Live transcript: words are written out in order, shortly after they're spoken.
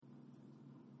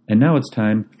And now it's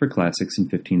time for Classics in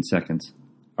 15 Seconds.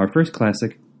 Our first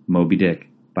classic, Moby Dick,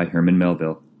 by Herman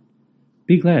Melville.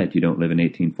 Be glad you don't live in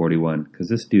 1841, because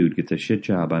this dude gets a shit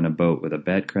job on a boat with a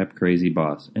bat-crap crazy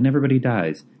boss, and everybody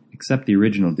dies, except the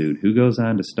original dude, who goes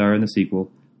on to star in the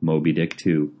sequel, Moby Dick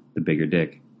 2, The Bigger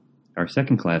Dick. Our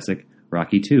second classic,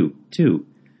 Rocky 2, 2.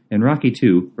 In Rocky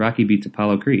 2, Rocky beats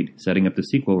Apollo Creed, setting up the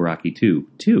sequel Rocky 2,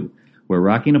 2, where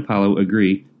Rocky and Apollo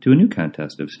agree to a new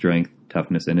contest of strength,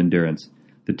 toughness, and endurance.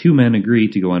 The two men agree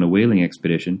to go on a whaling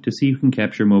expedition to see who can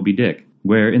capture Moby Dick,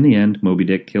 where, in the end, Moby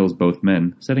Dick kills both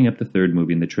men, setting up the third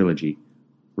movie in the trilogy,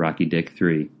 Rocky Dick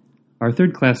 3. Our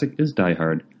third classic is Die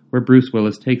Hard, where Bruce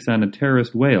Willis takes on a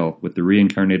terrorist whale with the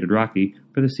reincarnated Rocky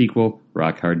for the sequel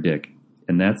Rock Hard Dick.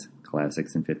 And that's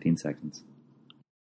Classics in 15 Seconds.